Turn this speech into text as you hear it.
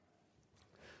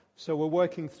So we're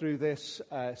working through this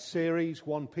series,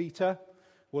 1 Peter.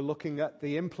 We're looking at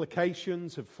the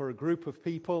implications for a group of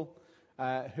people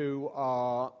who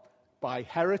are by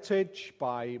heritage,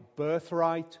 by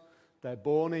birthright, they're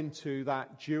born into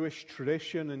that Jewish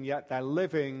tradition, and yet they're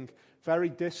living very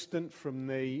distant from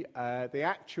the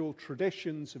actual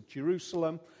traditions of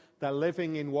Jerusalem. They're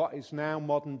living in what is now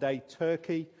modern-day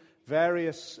Turkey.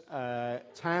 Various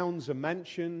towns are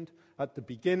mentioned. At the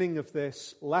beginning of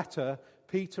this letter,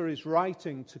 Peter is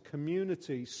writing to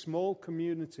communities, small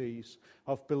communities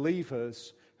of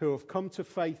believers who have come to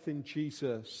faith in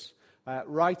Jesus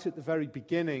right at the very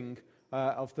beginning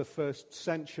of the first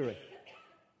century.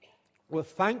 We're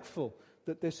thankful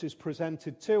that this is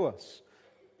presented to us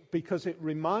because it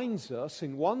reminds us,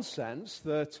 in one sense,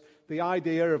 that the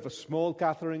idea of a small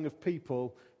gathering of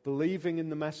people believing in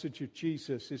the message of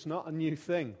Jesus is not a new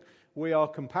thing. We are,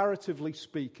 comparatively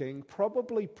speaking,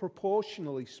 probably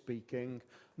proportionally speaking,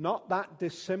 not that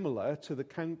dissimilar to the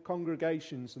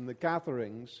congregations and the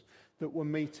gatherings that were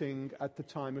meeting at the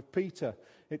time of Peter.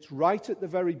 It's right at the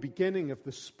very beginning of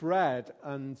the spread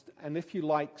and if you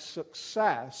like,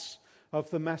 success of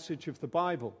the message of the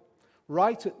Bible.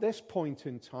 Right at this point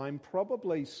in time,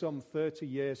 probably some 30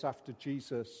 years after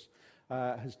Jesus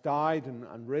has died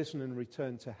and risen and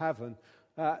returned to heaven,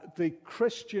 the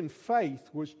Christian faith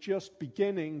was just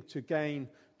beginning to gain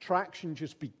traction,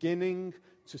 just beginning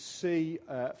to see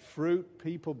fruit,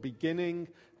 people beginning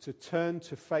to turn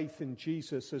to faith in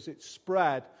Jesus as it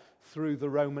spread through the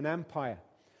Roman Empire.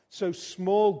 So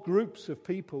small groups of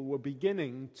people were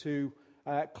beginning to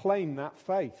claim that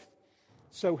faith.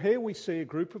 So here we see a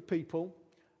group of people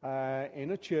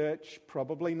in a church,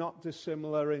 probably not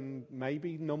dissimilar in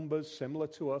maybe numbers similar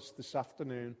to us this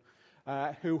afternoon,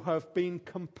 who have been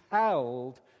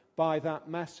compelled by that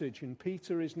message. And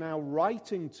Peter is now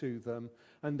writing to them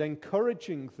and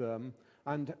encouraging them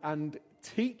and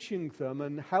teaching them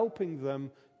and helping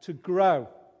them to grow.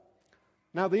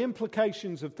 Now, the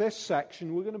implications of this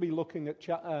section, we're going to be looking at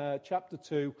chapter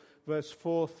 2, verse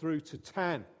 4 through to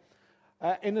 10.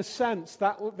 In a sense,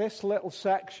 this little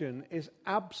section is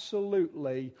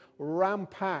absolutely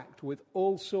ram-packed with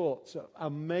all sorts of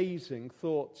amazing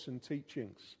thoughts and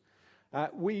teachings.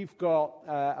 We've got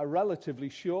a relatively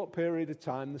short period of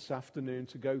time this afternoon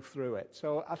to go through it.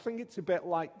 So I think it's a bit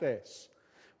like this.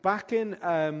 Back in,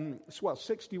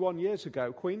 61 years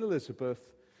ago, Queen Elizabeth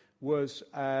was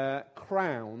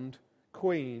crowned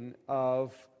Queen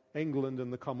of England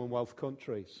and the Commonwealth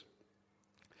countries.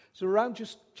 So around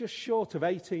just short of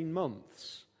 18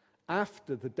 months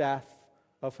after the death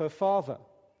of her father.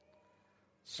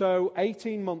 So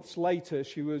 18 months later,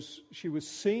 she was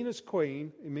seen as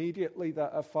queen. Immediately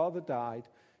that her father died,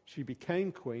 she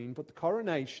became queen. But the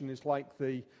coronation is like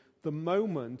the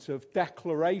moment of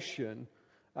declaration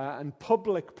and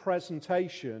public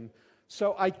presentation.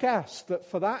 So I guess that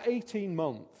for that 18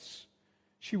 months,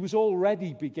 she was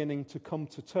already beginning to come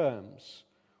to terms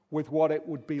with what it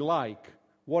would be like,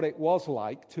 what it was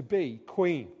like to be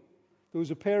queen. There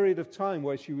was a period of time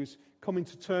where she was coming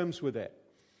to terms with it.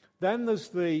 Then there's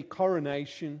the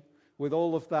coronation with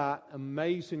all of that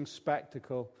amazing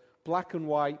spectacle, black and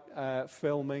white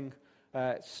filming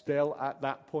still at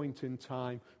that point in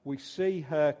time. We see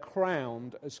her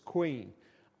crowned as queen.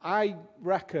 I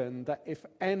reckon that if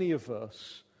any of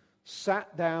us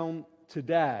sat down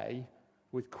today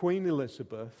with Queen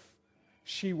Elizabeth,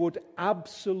 she would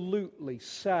absolutely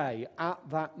say at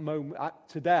that moment,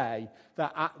 today,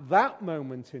 that at that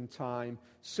moment in time,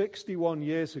 61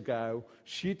 years ago,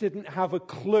 she didn't have a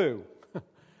clue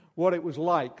what it was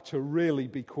like to really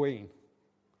be queen.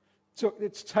 So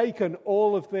it's taken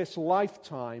all of this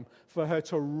lifetime for her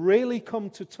to really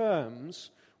come to terms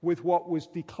with what was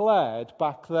declared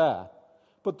back there.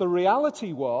 But the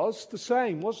reality was the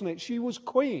same, wasn't it? She was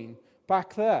queen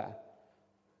back there.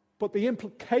 But the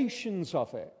implications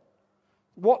of it,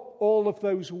 what all of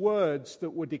those words that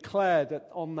were declared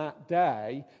on that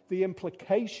day, the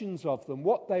implications of them,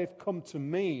 what they have come to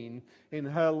mean in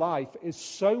her life is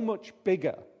so much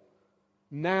bigger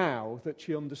now that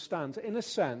she understands. In a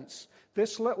sense,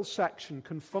 this little section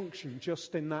can function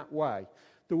just in that way.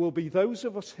 There will be those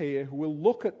of us here who will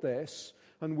look at this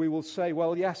and we will say,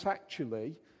 well, yes,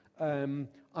 actually, I'm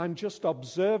just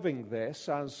observing this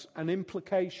as an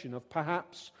implication of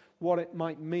perhaps what it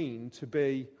might mean to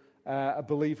be a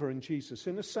believer in Jesus.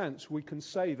 In a sense, we can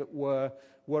say that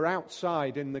we're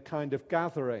outside in the kind of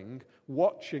gathering,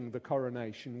 watching the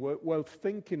coronation. We're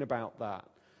thinking about that.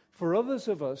 For others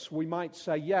of us, we might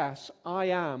say, yes, I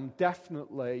am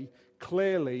definitely,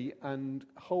 clearly, and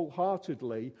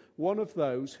wholeheartedly one of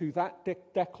those who that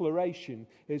declaration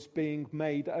is being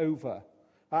made over.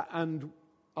 And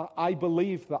I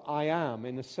believe that I am,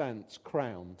 in a sense,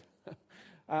 crowned.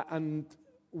 And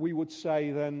we would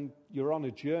say then you're on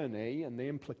a journey, and the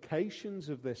implications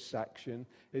of this section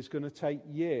is going to take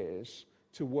years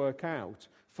to work out.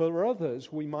 For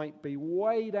others, we might be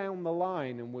way down the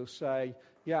line and we'll say,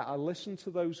 yeah, I listened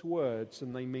to those words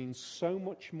and they mean so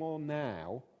much more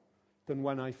now than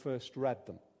when I first read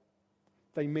them.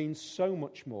 They mean so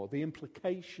much more. The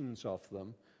implications of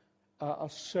them are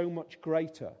so much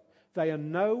greater. They are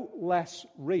no less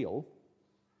real,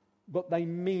 but they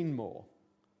mean more.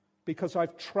 Because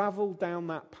I've traveled down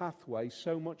that pathway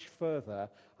so much further,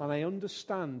 and I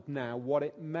understand now what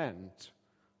it meant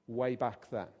way back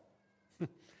then.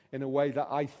 In a way that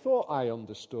I thought I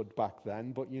understood back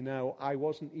then, but I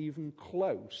wasn't even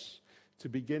close to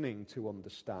beginning to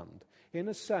understand. In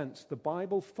a sense, the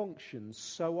Bible functions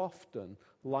so often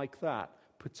like that,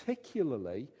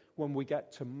 particularly when we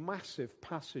get to massive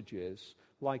passages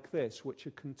like this, which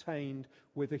are contained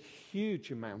with a huge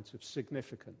amount of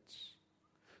significance.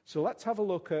 So let's have a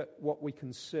look at what we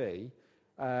can see,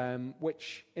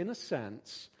 which, in a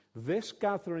sense, this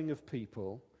gathering of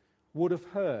people would have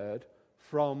heard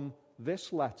from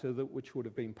this letter which would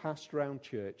have been passed around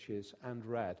churches and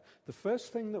read. The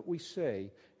first thing that we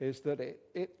see is that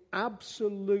it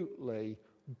absolutely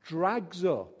drags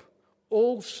up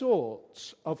all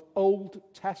sorts of Old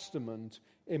Testament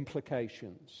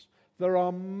implications. There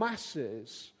are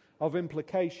masses of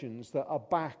implications that are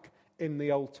back in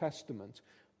the Old Testament.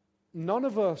 None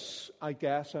of us, I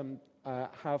guess,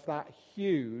 have that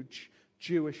huge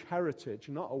Jewish heritage.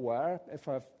 I'm not aware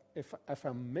if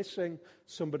I'm missing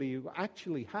somebody who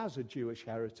actually has a Jewish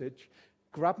heritage.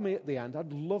 Grab me at the end.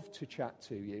 I'd love to chat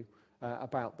to you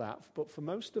about that. But for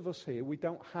most of us here, we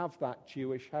don't have that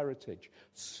Jewish heritage.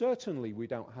 Certainly, we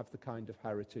don't have the kind of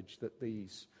heritage that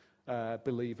these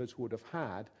believers would have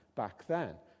had back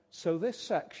then. So this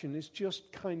section is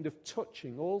just kind of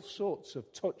touching all sorts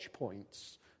of touch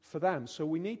points for them. So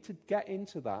we need to get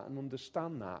into that and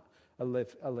understand that a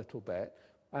little bit.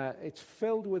 It's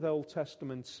filled with Old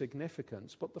Testament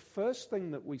significance. But the first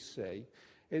thing that we see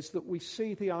is that we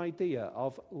see the idea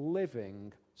of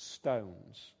living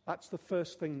stones. That's the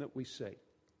first thing that we see.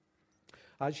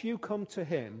 As you come to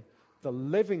him, the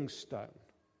living stone,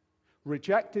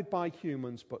 rejected by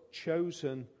humans but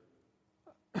chosen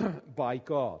by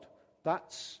God.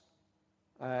 That's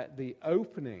the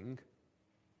opening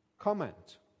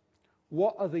comment.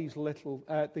 What are these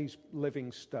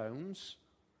living stones?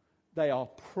 They are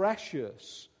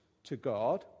precious to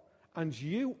God, and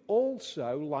you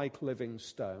also, like living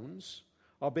stones,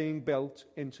 are being built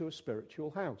into a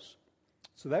spiritual house.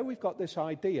 So there we've got this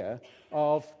idea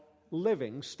of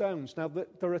living stones. Now,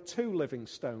 there are two living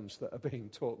stones that are being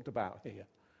talked about here.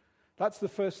 That's the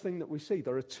first thing that we see.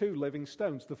 There are two living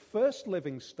stones. The first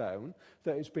living stone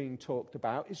that is being talked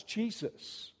about is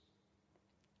Jesus.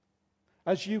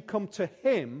 As you come to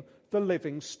him, the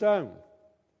living stone.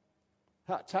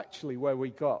 That's actually where we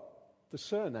got the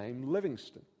surname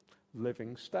Livingston,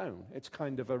 living stone. It's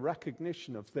kind of a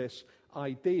recognition of this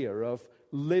idea of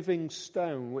living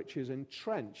stone, which is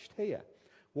entrenched here.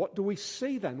 What do we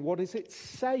see then? What is it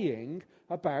saying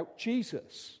about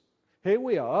Jesus? Here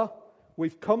we are.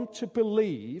 We've come to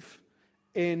believe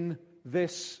in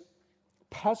this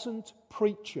peasant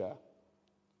preacher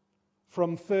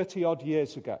from 30-odd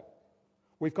years ago.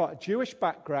 We've got a Jewish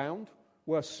background.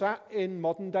 We're sat in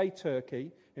modern-day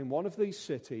Turkey, in one of these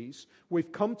cities.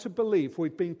 We've come to believe,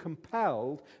 we've been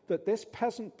compelled, that this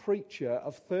peasant preacher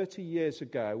of 30 years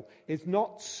ago is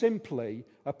not simply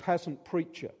a peasant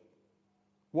preacher.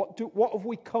 What have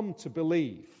we come to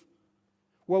believe?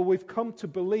 Well, we've come to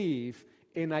believe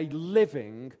in a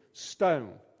living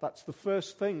stone. That's the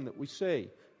first thing that we see.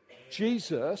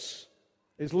 Jesus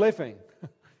is living.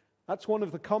 That's one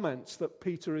of the comments that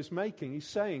Peter is making. He's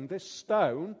saying this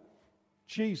stone,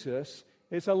 Jesus,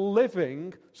 is a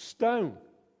living stone.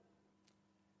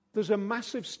 There's a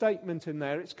massive statement in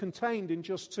there. It's contained in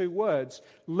just two words,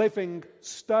 living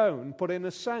stone. But in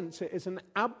a sense, it is an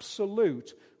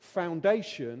absolute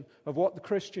foundation of what the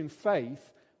Christian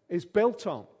faith is built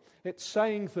on. It's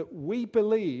saying that we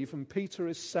believe, and Peter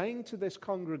is saying to this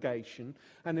congregation,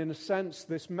 and in a sense,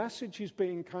 this message is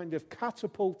being kind of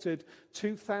catapulted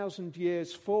 2,000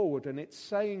 years forward, and it's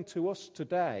saying to us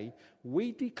today,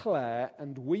 we declare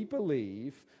and we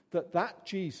believe that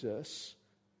Jesus,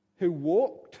 who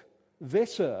walked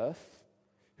this earth,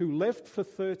 who lived for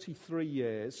 33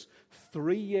 years,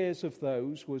 3 years of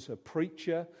those was a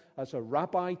preacher, as a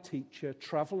rabbi teacher,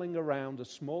 traveling around a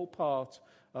small part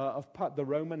of the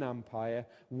Roman Empire.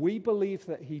 We believe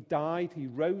that he died, he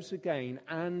rose again,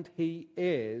 and he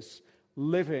is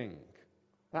living.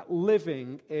 That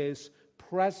living is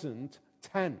present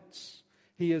tense.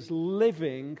 He is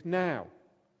living now.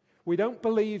 We don't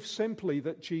believe simply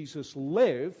that Jesus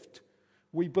lived.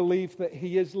 We believe that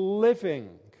he is living.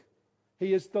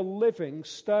 He is the living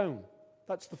stone.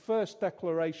 That's the first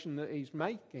declaration that he's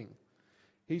making.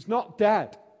 He's not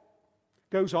dead.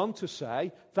 Goes on to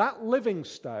say, that living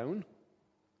stone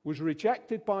was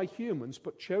rejected by humans,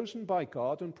 but chosen by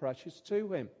God and precious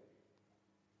to him.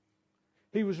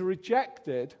 He was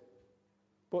rejected,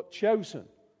 but chosen.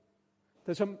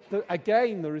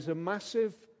 There is a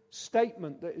massive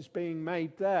statement that is being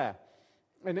made there,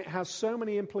 and it has so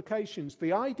many implications.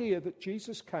 The idea that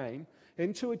Jesus came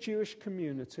into a Jewish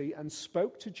community and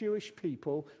spoke to Jewish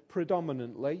people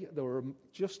predominantly. There were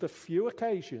just a few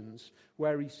occasions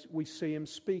where we see him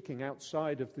speaking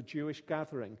outside of the Jewish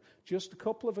gathering. Just a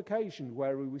couple of occasions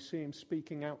where we see him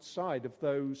speaking outside of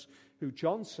those who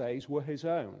John says were his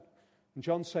own. And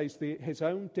John says his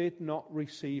own did not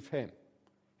receive him.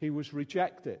 He was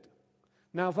rejected.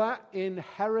 Now that, in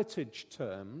heritage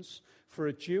terms, for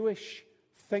a Jewish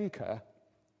thinker,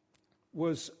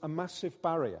 was a massive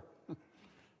barrier.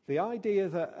 The idea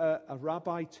that a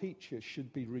rabbi teacher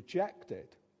should be rejected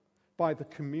by the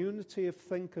community of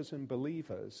thinkers and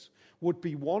believers would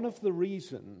be one of the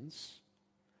reasons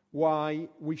why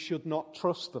we should not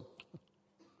trust them.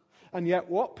 And yet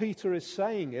what Peter is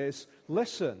saying is,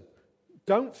 listen,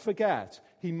 don't forget,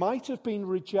 he might have been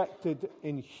rejected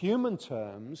in human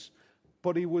terms,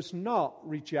 but he was not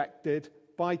rejected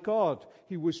by God.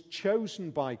 He was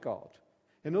chosen by God.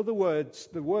 In other words,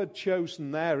 the word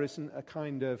chosen there isn't a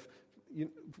kind of,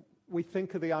 we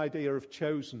think of the idea of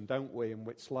chosen, don't we? In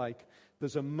which, like,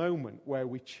 there's a moment where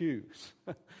we choose.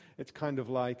 It's kind of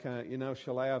like,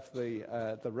 shall I have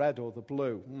the red or the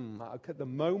blue? Okay, the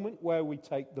moment where we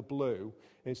take the blue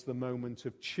is the moment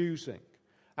of choosing.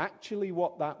 Actually,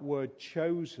 what that word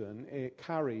chosen, it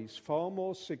carries far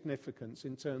more significance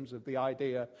in terms of the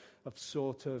idea of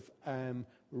sort of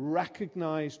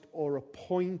recognized or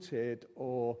appointed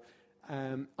or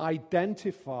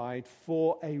identified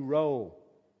for a role.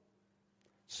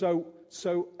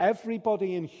 So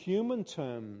everybody in human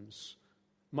terms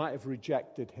might have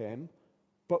rejected him,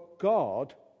 but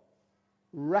God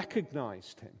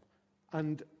recognized him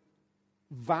and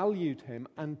valued him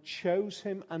and chose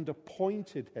him and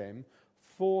appointed him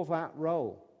for that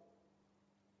role.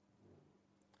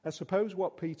 I suppose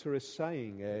what Peter is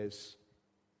saying is,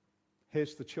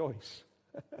 here's the choice.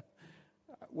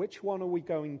 Which one are we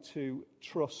going to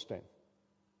trust in?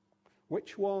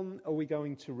 Which one are we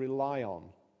going to rely on?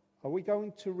 Are we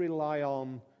going to rely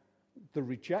on the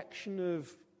rejection of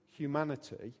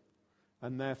humanity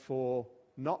and therefore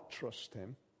not trust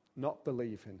him, not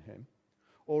believe in him?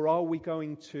 Or are we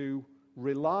going to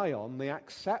rely on the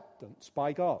acceptance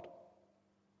by God?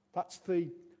 That's the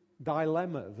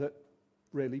dilemma that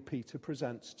really Peter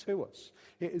presents to us.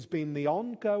 It has been the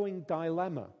ongoing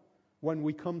dilemma when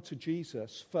we come to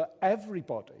Jesus for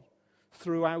everybody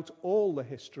throughout all the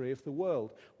history of the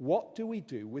world. What do we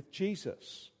do with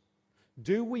Jesus?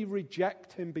 Do we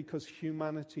reject him because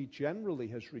humanity generally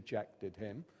has rejected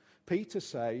him? Peter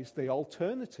says the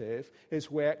alternative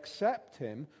is we accept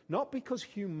him not because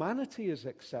humanity has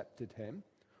accepted him,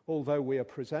 although we are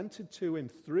presented to him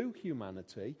through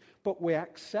humanity, but we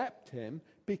accept him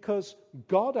because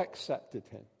God accepted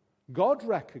him. God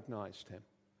recognized him.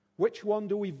 Which one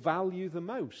do we value the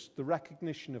most? The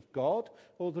recognition of God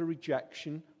or the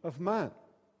rejection of man?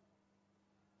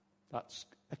 That's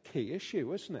a key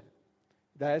issue, isn't it?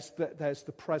 There's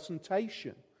the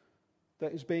presentation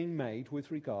that is being made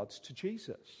with regards to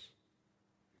Jesus.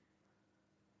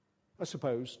 I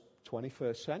suppose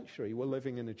 21st century, we're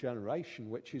living in a generation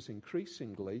which is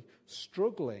increasingly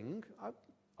struggling,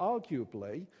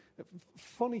 arguably, a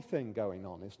funny thing going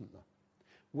on, isn't there?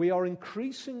 We are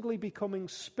increasingly becoming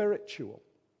spiritual,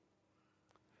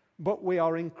 but we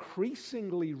are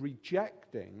increasingly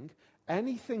rejecting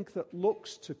anything that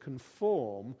looks to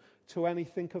conform to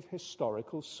anything of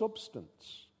historical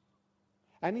substance.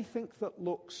 Anything that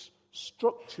looks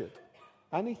structured,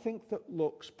 anything that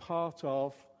looks part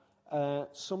of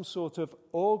some sort of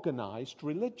organized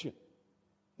religion.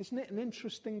 Isn't it an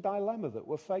interesting dilemma that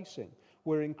we're facing?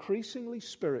 We're increasingly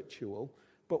spiritual,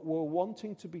 but we're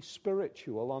wanting to be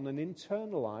spiritual on an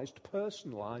internalized,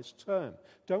 personalized term.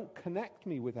 Don't connect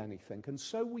me with anything. And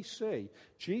so we see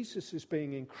Jesus is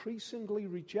being increasingly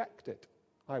rejected,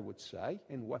 I would say,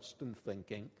 in Western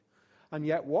thinking. And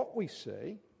yet what we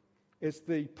see is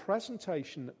the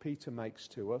presentation that Peter makes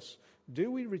to us.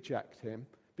 Do we reject him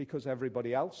because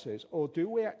everybody else is, or do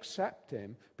we accept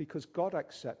him because God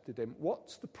accepted him?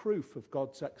 What's the proof of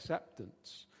God's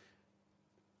acceptance?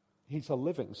 He's a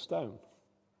living stone.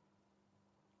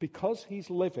 Because he's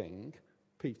living,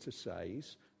 Peter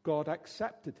says, God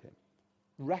accepted him,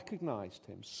 recognized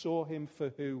him, saw him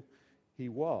for who he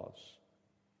was,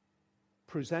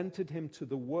 presented him to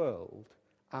the world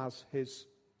as his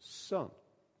son.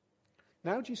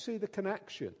 Now do you see the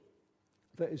connection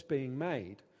that is being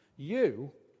made?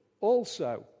 You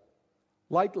also,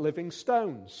 like living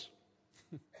stones.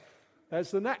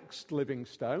 There's the next living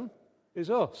stone, is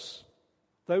us,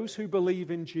 those who believe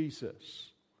in Jesus.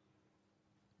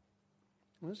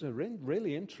 There's a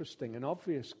really interesting and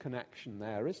obvious connection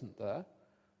there, isn't there?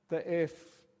 That if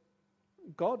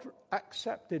God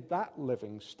accepted that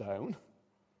living stone,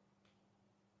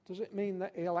 does it mean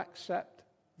that he'll accept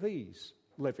these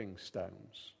living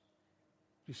stones?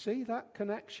 Do you see that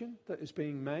connection that is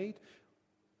being made?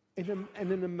 In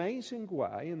an amazing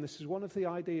way, and this is one of the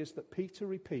ideas that Peter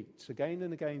repeats again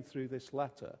and again through this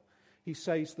letter, he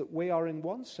says that we are in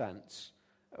one sense,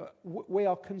 we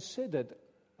are considered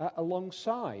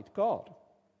alongside God,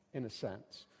 in a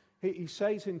sense. He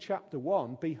says in chapter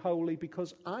 1, be holy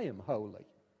because I am holy.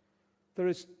 There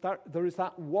is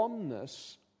that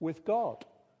oneness with God.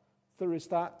 There is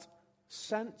that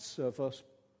sense of us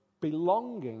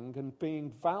belonging and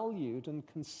being valued and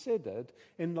considered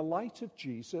in the light of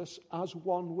Jesus as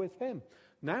one with him.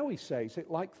 Now he says it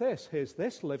like this: here's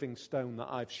this living stone that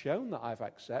I've shown that I've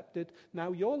accepted.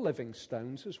 Now you're living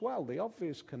stones as well. The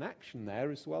obvious connection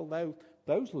there is, well,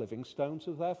 those living stones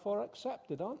are therefore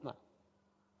accepted, aren't they?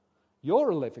 You're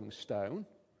a living stone,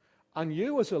 and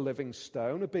you as a living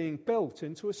stone are being built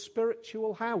into a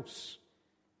spiritual house.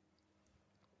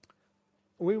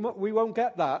 We won't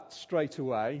get that straight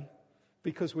away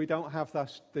because we don't have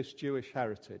this Jewish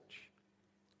heritage.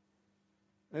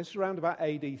 This is around about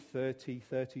AD 30,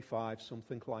 35,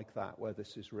 something like that, where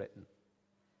this is written.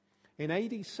 In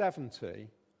AD 70,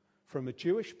 from a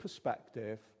Jewish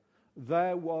perspective,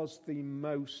 there was the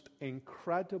most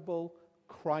incredible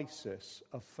crisis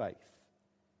of faith.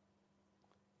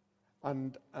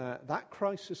 And that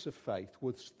crisis of faith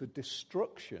was the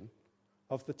destruction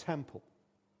of the temple.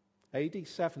 AD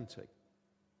 70.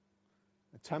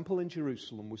 The temple in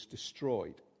Jerusalem was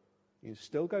destroyed. You can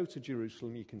still go to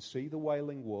Jerusalem, you can see the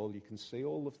Wailing Wall, you can see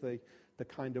all of the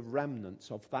kind of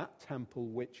remnants of that temple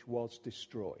which was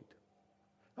destroyed.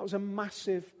 That was a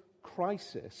massive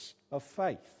crisis of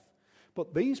faith.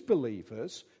 But these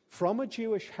believers, from a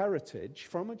Jewish heritage,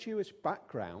 from a Jewish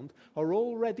background, are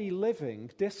already living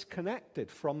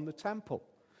disconnected from the temple.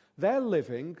 They're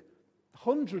living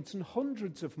hundreds and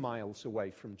hundreds of miles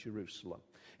away from Jerusalem.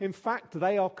 In fact,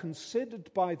 they are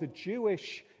considered by the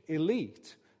Jewish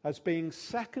elite as being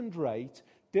second-rate,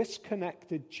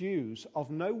 disconnected Jews of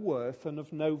no worth and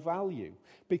of no value,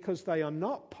 because they are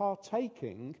not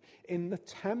partaking in the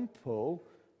temple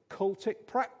cultic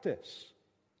practice.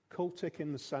 Cultic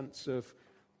in the sense of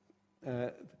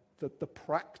the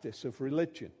practice of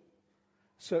religion.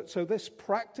 So this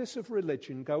practice of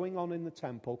religion going on in the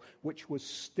temple, which was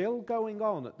still going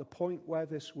on at the point where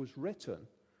this was written,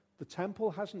 the temple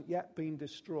hasn't yet been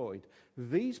destroyed.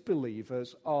 These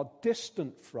believers are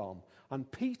distant from.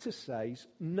 And Peter says,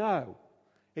 no,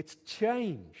 it's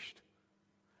changed.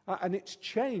 And it's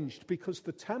changed because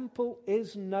the temple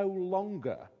is no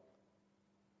longer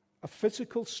a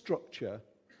physical structure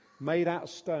made out of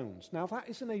stones. Now, that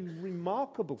isn't a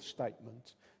remarkable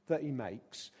statement that he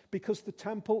makes, because the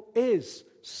temple is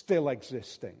still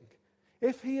existing.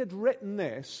 If he had written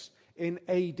this in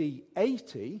AD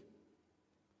 80,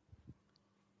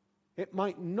 it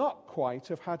might not quite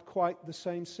have had quite the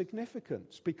same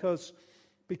significance, because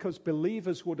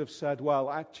believers would have said,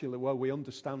 well, we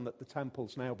understand that the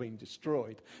temple's now been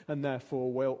destroyed, and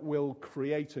therefore we'll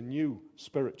create a new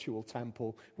spiritual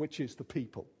temple, which is the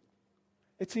people.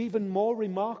 It's even more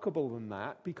remarkable than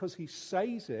that, because he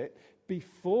says it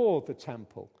before the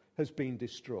temple has been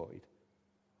destroyed.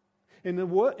 In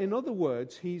other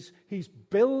words, he's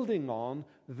building on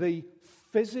the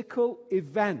physical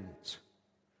event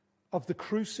of the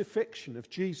crucifixion of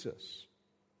Jesus.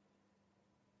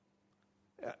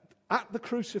 At the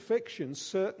crucifixion,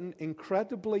 certain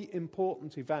incredibly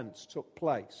important events took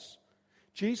place.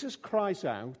 Jesus cries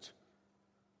out,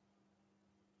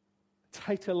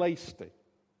 tetelestai.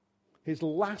 His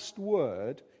last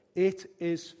word, it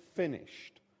is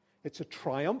finished. It's a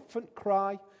triumphant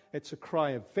cry. It's a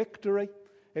cry of victory.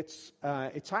 It's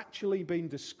actually been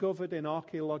discovered in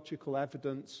archaeological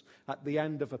evidence at the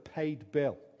end of a paid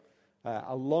bill.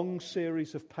 A long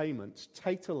series of payments.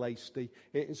 Tetelestai.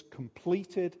 It is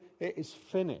completed. It is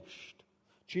finished.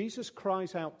 Jesus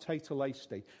cries out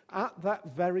tetelestai. At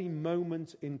that very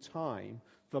moment in time,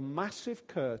 the massive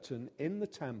curtain in the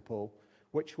temple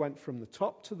which went from the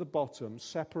top to the bottom,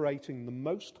 separating the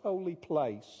most holy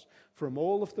place from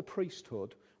all of the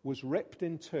priesthood, was ripped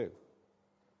in two.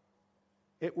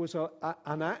 It was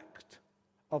an act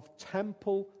of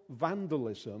temple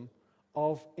vandalism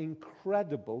of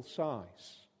incredible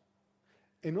size.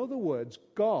 In other words,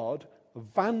 God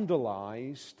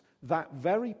vandalized that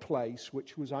very place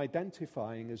which was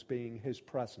identifying as being his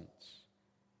presence.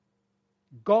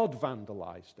 God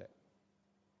vandalized it,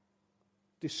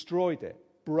 destroyed it,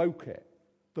 broke it.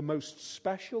 The most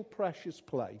special, precious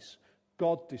place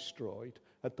God destroyed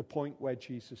at the point where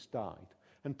Jesus died.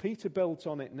 And Peter builds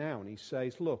on it now and he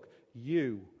says, look,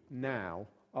 you now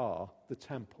are the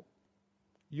temple.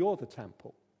 You're the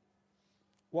temple.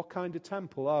 What kind of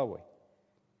temple are we?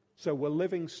 So we're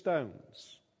living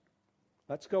stones.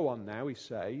 Let's go on now, he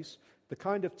says. The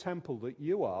kind of temple that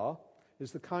you are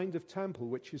is the kind of temple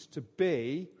which is to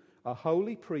be a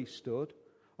holy priesthood,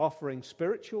 offering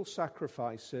spiritual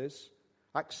sacrifices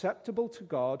acceptable to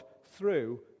God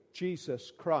through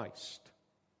Jesus Christ.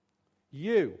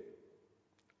 You,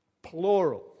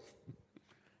 plural.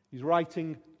 He's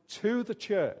writing to the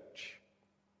church.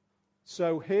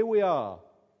 So here we are.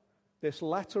 This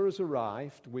letter has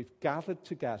arrived. We've gathered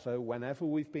together whenever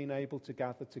we've been able to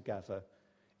gather together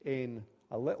in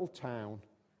a little town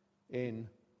in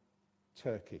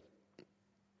Turkey.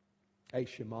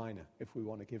 Asia Minor, if we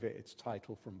want to give it its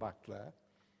title from back there.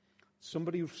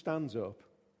 Somebody who stands up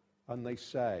and they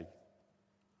say,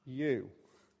 you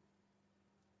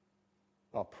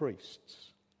are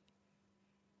priests.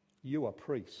 You are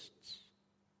priests.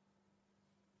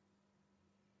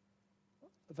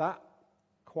 That,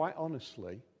 quite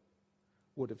honestly,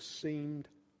 would have seemed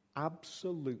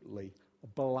absolutely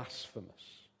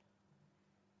blasphemous.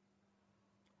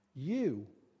 You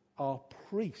are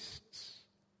priests.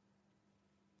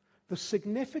 The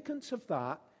significance of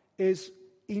that is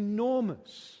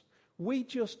enormous. We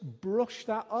just brush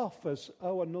that off as,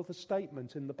 another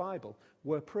statement in the Bible.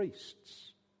 We're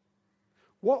priests.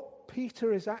 What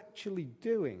Peter is actually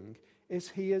doing is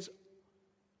he is,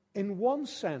 in one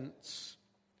sense,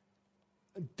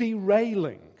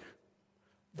 derailing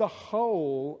the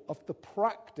whole of the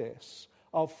practice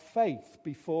of faith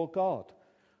before God.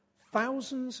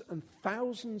 Thousands and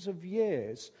thousands of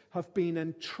years have been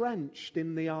entrenched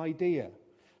in the idea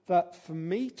that for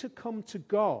me to come to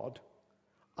God,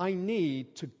 I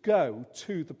need to go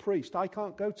to the priest. I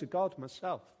can't go to God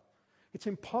myself. It's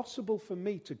impossible for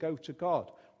me to go to God.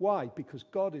 Why? Because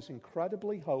God is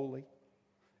incredibly holy,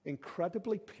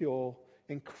 incredibly pure,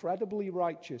 incredibly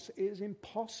righteous. It is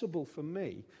impossible for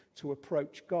me to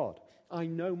approach God. I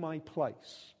know my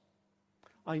place.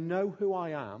 I know who I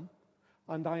am.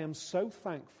 And I am so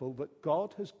thankful that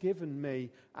God has given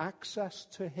me access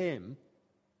to him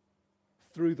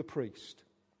through the priest.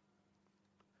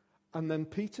 And then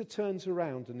Peter turns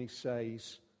around and he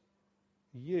says,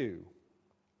 you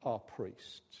are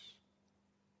priests.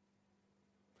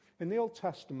 In the Old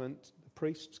Testament, the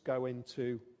priests go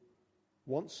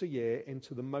once a year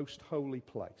into the most holy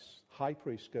place. High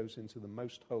priest goes into the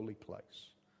most holy place.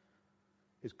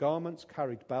 His garments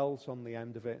carried bells on the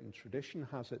end of it, and tradition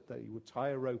has it that he would tie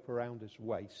a rope around his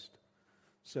waist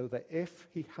so that if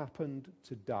he happened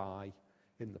to die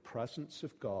in the presence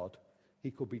of God, he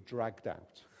could be dragged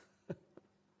out.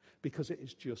 Because it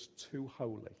is just too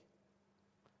holy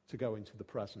to go into the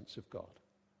presence of God.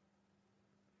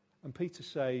 And Peter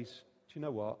says, do you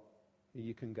know what?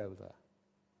 You can go there.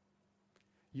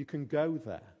 You can go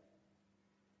there.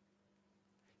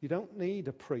 You don't need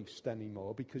a priest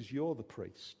anymore because you're the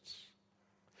priests.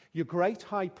 Your great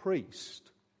high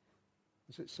priest,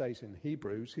 as it says in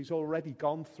Hebrews, he's already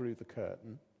gone through the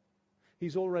curtain.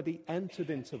 He's already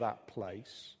entered into that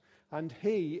place. And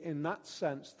he, in that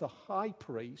sense, the high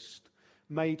priest,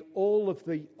 made all of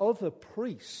the other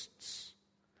priests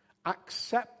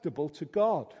acceptable to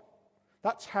God.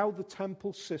 That's how the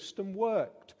temple system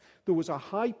worked. There was a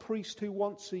high priest who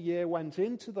once a year went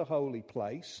into the holy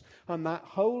place, and that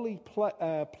holy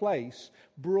place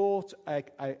brought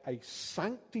a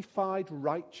sanctified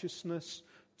righteousness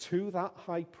to that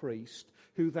high priest,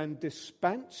 who then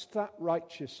dispensed that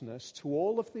righteousness to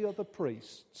all of the other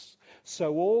priests,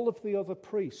 so all of the other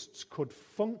priests could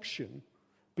function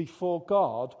before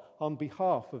God on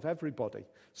behalf of everybody.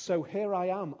 So here I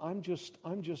am. I'm just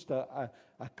a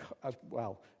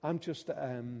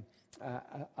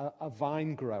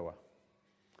vine grower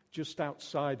just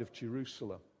outside of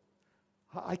Jerusalem.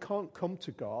 I can't come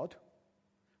to God,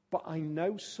 but I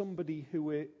know somebody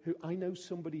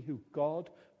who God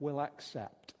will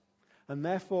accept. And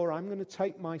therefore, I'm going to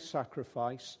take my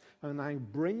sacrifice and I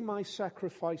bring my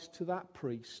sacrifice to that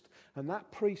priest. And that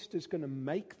priest is going to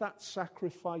make that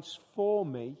sacrifice for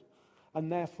me. And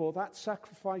therefore, that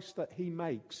sacrifice that he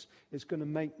makes is going to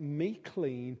make me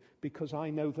clean, because I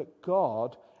know that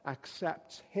God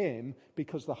accepts him,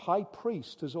 because the high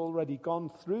priest has already gone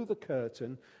through the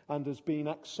curtain and has been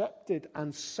accepted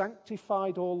and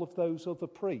sanctified all of those other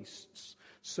priests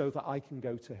so that I can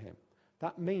go to him.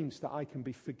 That means that I can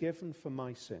be forgiven for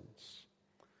my sins.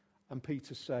 And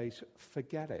Peter says,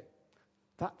 forget it.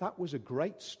 That was a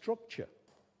great structure.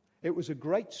 It was a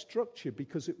great structure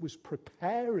because it was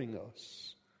preparing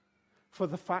us for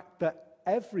the fact that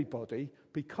everybody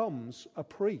becomes a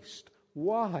priest.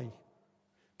 Why?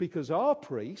 Because our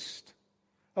priest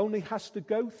only has to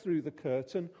go through the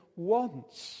curtain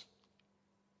once.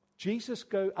 Jesus,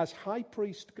 as high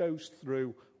priest, goes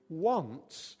through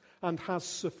once and has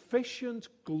sufficient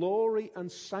glory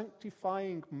and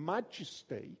sanctifying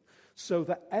majesty so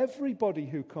that everybody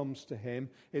who comes to him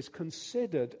is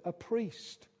considered a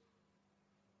priest.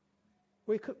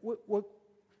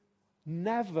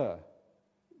 Never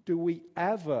do we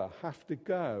ever have to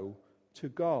go to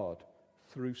God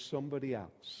through somebody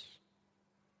else.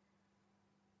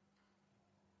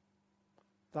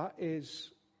 That is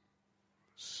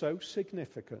so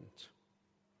significant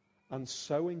and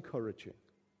so encouraging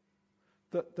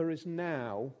that there is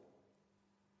now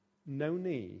no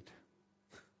need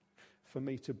for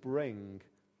me to bring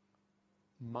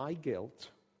my guilt,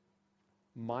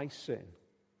 my sin,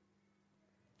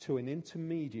 to an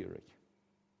intermediary.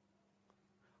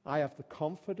 I have the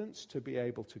confidence to be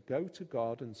able to go to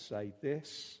God and say,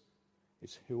 this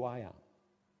is who I am.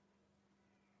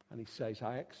 And he says,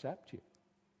 I accept you.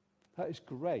 That is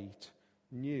great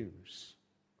news.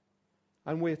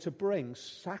 And we're to bring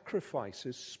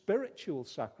sacrifices, spiritual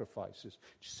sacrifices. Do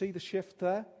you see the shift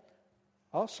there?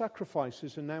 Our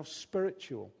sacrifices are now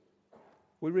spiritual.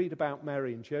 We read about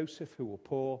Mary and Joseph, who were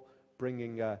poor,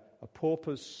 bringing a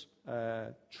pauper's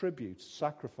tribute,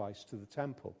 sacrifice to the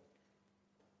temple.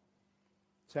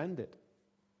 It's ended.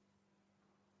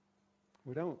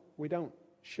 We don't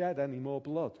shed any more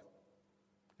blood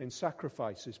in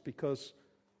sacrifices because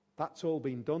that's all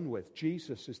been done with.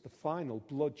 Jesus is the final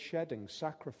blood-shedding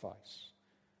sacrifice.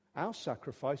 Our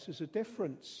sacrifice is a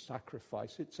different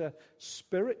sacrifice. It's a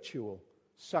spiritual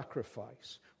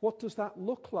sacrifice. What does that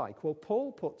look like? Well,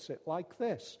 Paul puts it like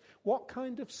this. What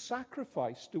kind of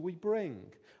sacrifice do we bring?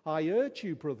 I urge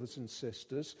you, brothers and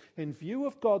sisters, in view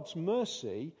of God's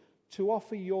mercy, to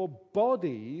offer your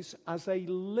bodies as a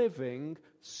living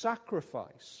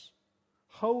sacrifice,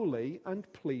 holy and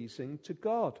pleasing to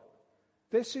God.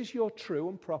 This is your true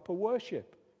and proper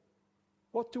worship.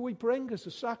 What do we bring as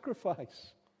a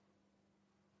sacrifice?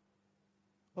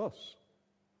 Us.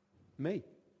 Me.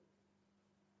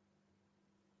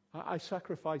 I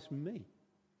sacrifice me.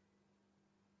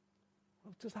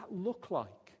 What does that look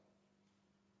like?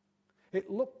 It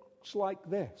looks like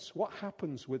this. What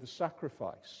happens with a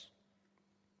sacrifice?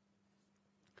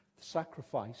 The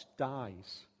sacrifice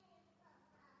dies.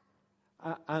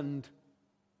 And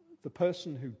the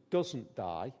person who doesn't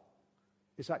die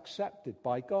is accepted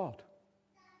by God.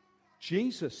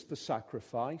 Jesus, the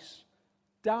sacrifice,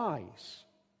 dies.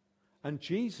 And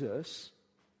Jesus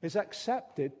is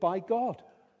accepted by God.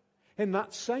 In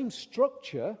that same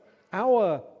structure,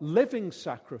 our living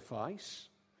sacrifice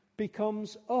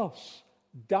becomes us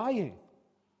dying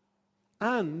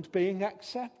and being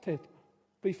accepted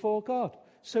before God.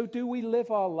 So do we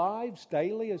live our lives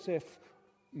daily as if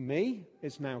me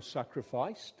is now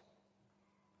sacrificed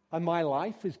and my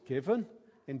life is given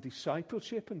in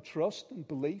discipleship and trust and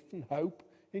belief and hope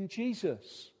in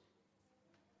Jesus?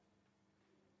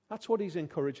 That's what he's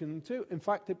encouraging them to. In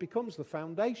fact, it becomes the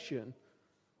foundation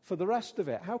for the rest of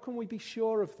it. How can we be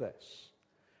sure of this?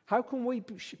 How can we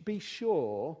be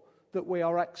sure that we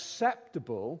are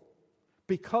acceptable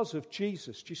because of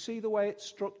Jesus? Do you see the way it's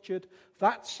structured?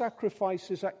 That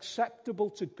sacrifice is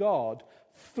acceptable to God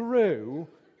through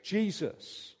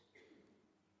Jesus.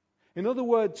 In other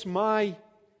words, my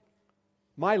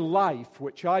life,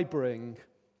 which I bring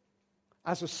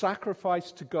as a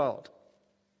sacrifice to God.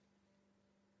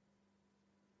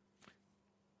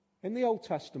 In the Old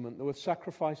Testament, there were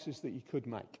sacrifices that you could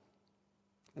make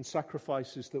and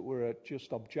sacrifices that were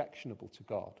just objectionable to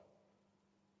God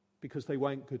because they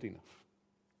weren't good enough.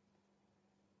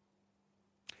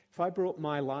 If I brought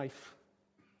my life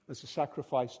as a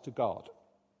sacrifice to God,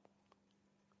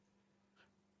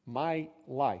 my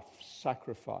life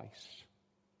sacrifice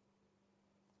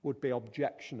would be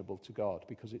objectionable to God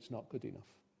because it's not good enough.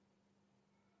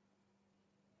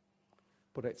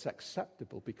 But it's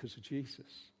acceptable because of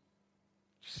Jesus.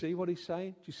 See what he's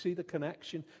saying? Do you see the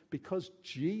connection? Because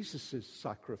Jesus'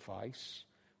 sacrifice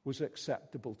was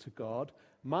acceptable to God,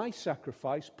 my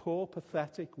sacrifice, poor,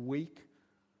 pathetic, weak,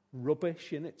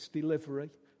 rubbish in its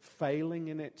delivery, failing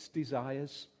in its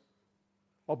desires,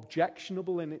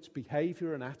 objectionable in its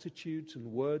behavior and attitudes and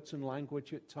words and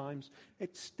language at times,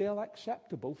 it's still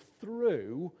acceptable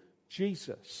through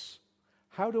Jesus.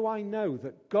 How do I know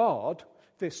that God,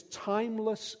 this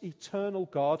timeless, eternal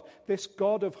God, this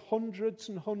God of hundreds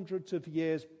and hundreds of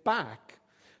years back,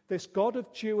 this God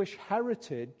of Jewish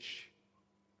heritage,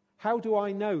 how do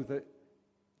I know that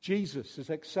Jesus is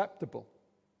acceptable?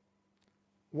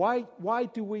 Why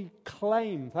do we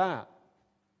claim that?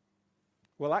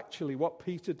 Well, actually, what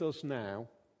Peter does now,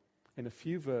 in a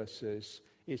few verses,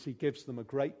 is he gives them a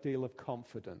great deal of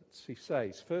confidence. He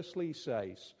says,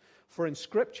 for in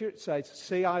Scripture it says,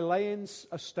 see, I lay in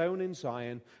a stone in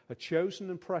Zion, a chosen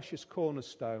and precious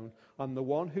cornerstone, and the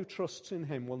one who trusts in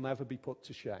him will never be put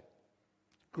to shame.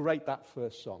 Great, that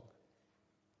first song.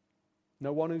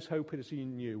 No one whose hope is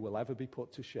in you will ever be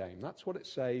put to shame. That's what it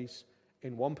says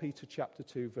in 1 Peter chapter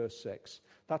 2, verse 6.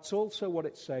 That's also what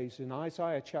it says in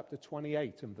Isaiah chapter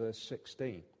 28 and verse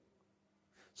 16.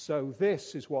 So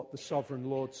this is what the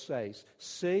sovereign Lord says.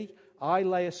 See, I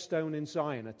lay a stone in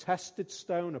Zion, a tested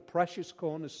stone, a precious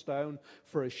cornerstone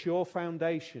for a sure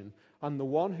foundation, and the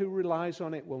one who relies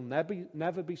on it will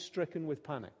never be stricken with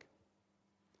panic.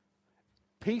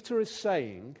 Peter is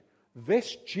saying,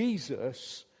 this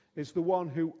Jesus is the one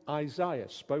who Isaiah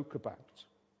spoke about.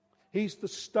 He's the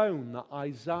stone that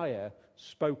Isaiah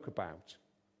spoke about.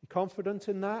 You confident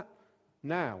in that?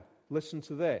 Now, listen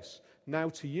to this. Now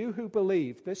to you who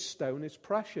believe, this stone is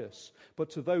precious. But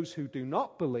to those who do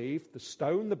not believe, the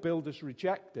stone the builders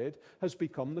rejected has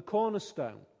become the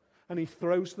cornerstone. And he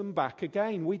throws them back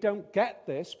again. We don't get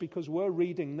this because we're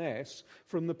reading this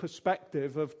from the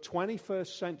perspective of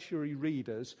 21st century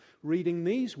readers reading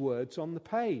these words on the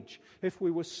page. If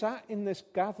we were sat in this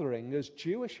gathering as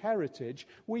Jewish heritage,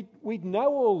 we'd know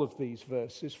all of these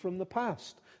verses from the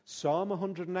past. Psalm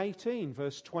 118,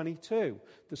 verse 22.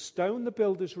 The stone the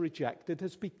builders rejected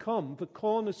has become the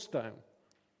cornerstone.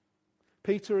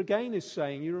 Peter again is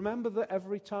saying, you remember that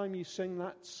every time you sing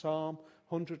that Psalm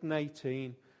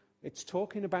 118, it's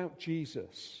talking about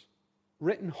Jesus,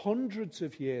 written hundreds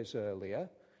of years earlier.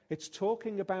 It's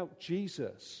talking about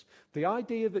Jesus. The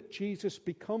idea that Jesus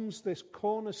becomes this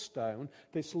cornerstone,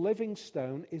 this living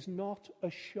stone, is not a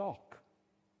shock.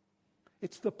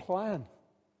 It's the plan.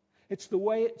 It's the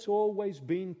way it's always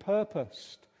been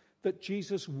purposed, that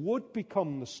Jesus would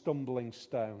become the stumbling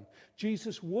stone.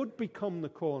 Jesus would become the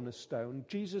cornerstone.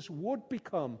 Jesus would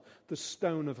become the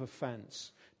stone of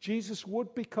offense. Jesus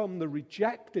would become the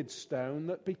rejected stone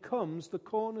that becomes the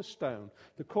cornerstone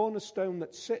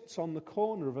that sits on the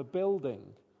corner of a building,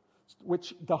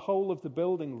 which the whole of the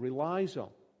building relies on.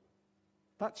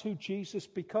 That's who Jesus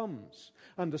becomes.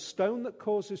 And a stone that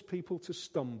causes people to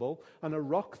stumble, and a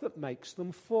rock that makes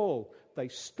them fall. They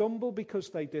stumble because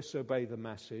they disobey the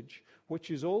message, which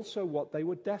is also what they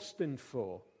were destined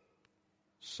for.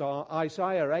 So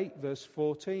Isaiah 8, verse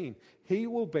 14. He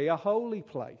will be a holy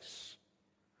place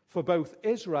for both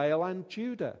Israel and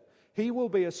Judah. He will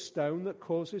be a stone that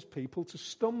causes people to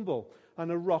stumble,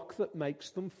 and a rock that makes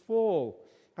them fall.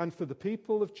 And for the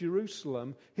people of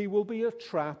Jerusalem, he will be a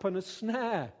trap and a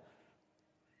snare.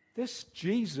 This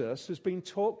Jesus has been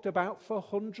talked about for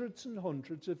hundreds and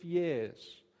hundreds of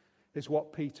years, is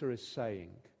what Peter is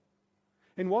saying.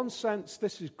 In one sense,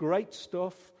 this is great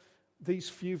stuff, these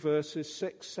few verses,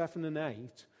 6, 7, and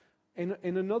 8.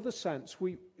 In another sense,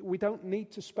 we don't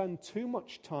need to spend too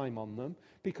much time on them,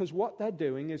 because what they're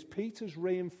doing is Peter's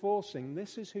reinforcing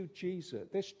this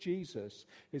Jesus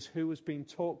is who has been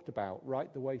talked about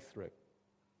right the way through.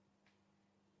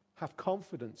 Have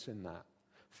confidence in that.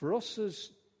 For us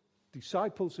as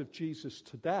disciples of Jesus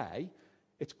today,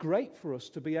 it's great for us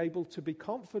to be able to be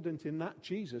confident in that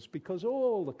Jesus because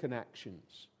all the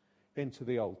connections into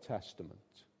the Old Testament.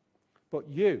 But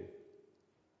you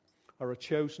are a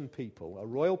chosen people, a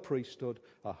royal priesthood,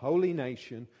 a holy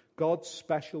nation, God's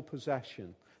special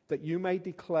possession, that you may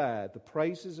declare the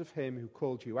praises of him who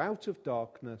called you out of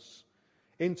darkness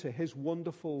into his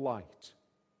wonderful light.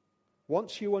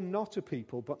 Once you were not a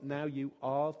people, but now you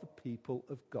are the people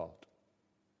of God.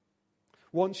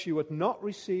 Once you had not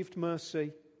received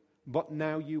mercy, but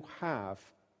now you have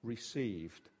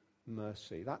received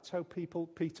mercy. That's how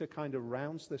Peter kind of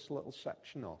rounds this little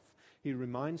section off. He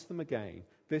reminds them again,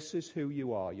 this is who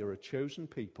you are. You're a chosen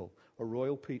people, a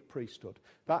royal priesthood.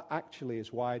 That actually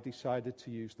is why I decided to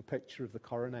use the picture of the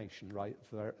coronation right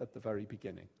at the very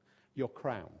beginning. You're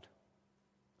crowned.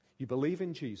 You believe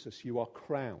in Jesus, you are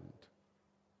crowned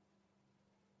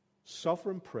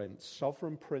sovereign prince,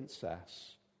 sovereign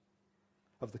princess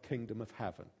of the kingdom of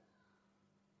heaven.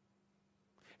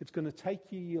 It's going to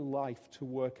take you your life to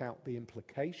work out the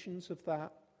implications of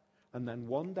that. And then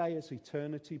one day as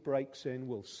eternity breaks in,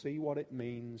 we'll see what it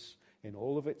means in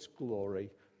all of its glory.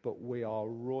 But we are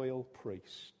royal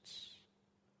priests.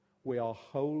 We are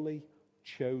holy,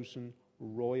 chosen,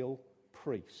 royal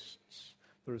priests.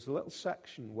 There is a little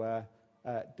section where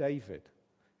David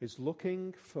is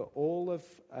looking for all of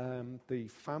the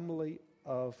family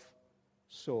of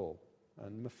Saul.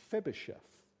 And Mephibosheth,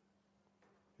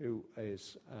 who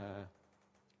is,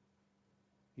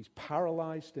 he's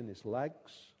paralyzed in his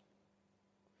legs.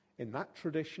 In that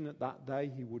tradition at that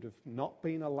day, he would have not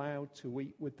been allowed to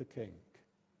eat with the king.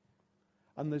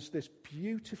 And there's this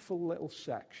beautiful little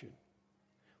section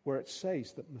where it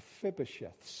says that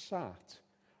Mephibosheth sat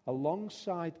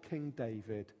alongside King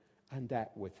David and ate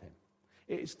with him.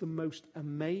 It is the most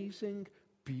amazing,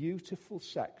 beautiful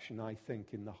section, I think,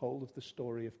 in the whole of the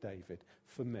story of David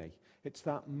for me. It's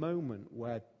that moment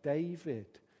where David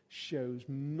shows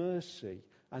mercy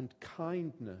and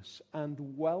kindness and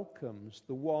welcomes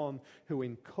the one who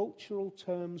in cultural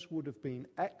terms would have been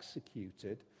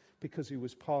executed because he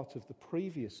was part of the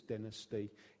previous dynasty.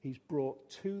 He's brought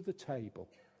to the table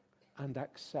and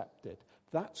accepted.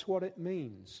 That's what it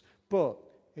means. But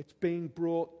it's being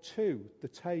brought to the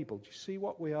table. Do you see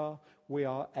what we are? We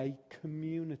are a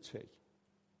community.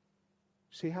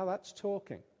 See how that's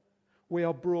talking? We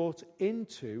are brought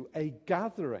into a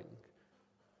gathering.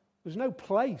 There's no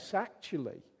place,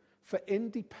 actually, for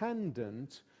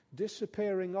independent,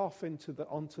 disappearing off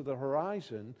onto the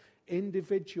horizon,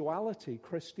 individuality,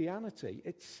 Christianity.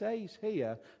 It says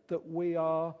here that we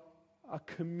are a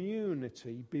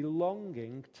community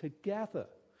belonging together.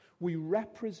 We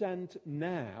represent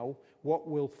now what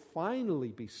will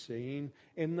finally be seen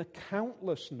in the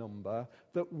countless number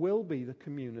that will be the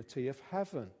community of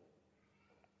heaven.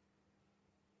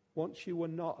 Once you were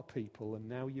not a people, and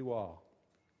now you are.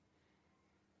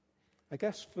 I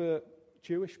guess for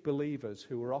Jewish believers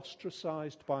who were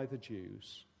ostracized by the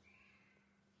Jews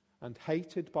and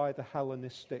hated by the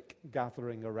Hellenistic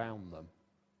gathering around them,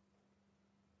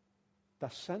 the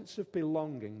sense of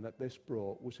belonging that this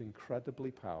brought was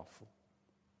incredibly powerful.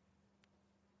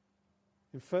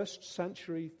 In 1st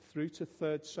century through to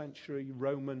 3rd century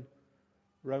Roman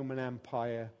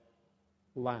Empire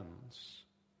lands,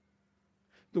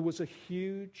 there was a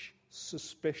huge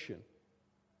suspicion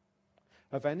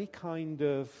of any kind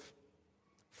of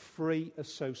free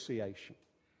association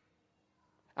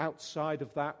outside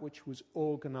of that which was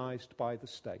organized by the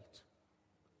state.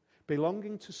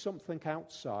 Belonging to something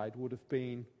outside would have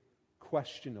been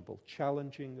questionable,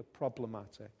 challenging, or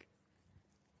problematic.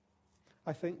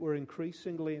 I think we're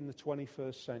increasingly in the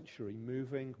 21st century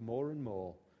moving more and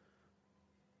more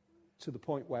to the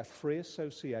point where free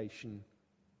association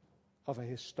of a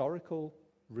historical,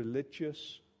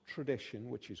 religious tradition,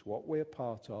 which is what we're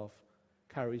part of,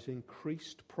 carries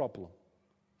increased problem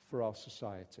for our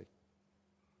society.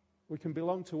 We can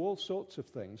belong to all sorts of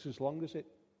things as long as it's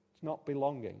not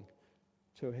belonging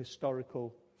to a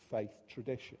historical faith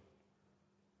tradition.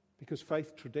 Because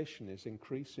faith tradition is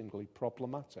increasingly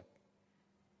problematic.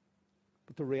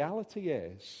 But the reality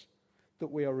is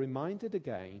that we are reminded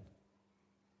again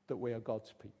that we are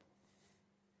God's people.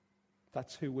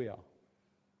 That's who we are.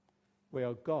 We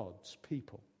are God's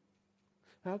people.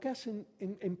 Now, I guess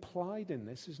implied in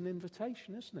this is an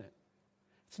invitation, isn't it?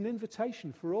 It's an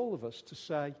invitation for all of us to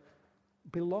say,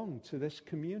 belong to this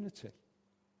community.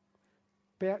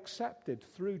 Be accepted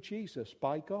through Jesus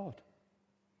by God.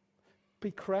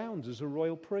 Be crowned as a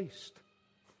royal priest.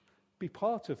 Be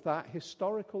part of that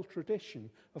historical tradition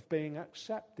of being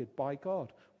accepted by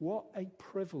God. What a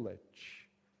privilege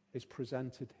is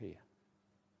presented here.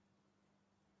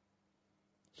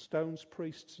 Stones,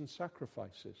 priests, and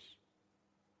sacrifices.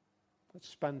 Let's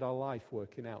spend our life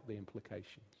working out the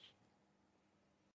implications.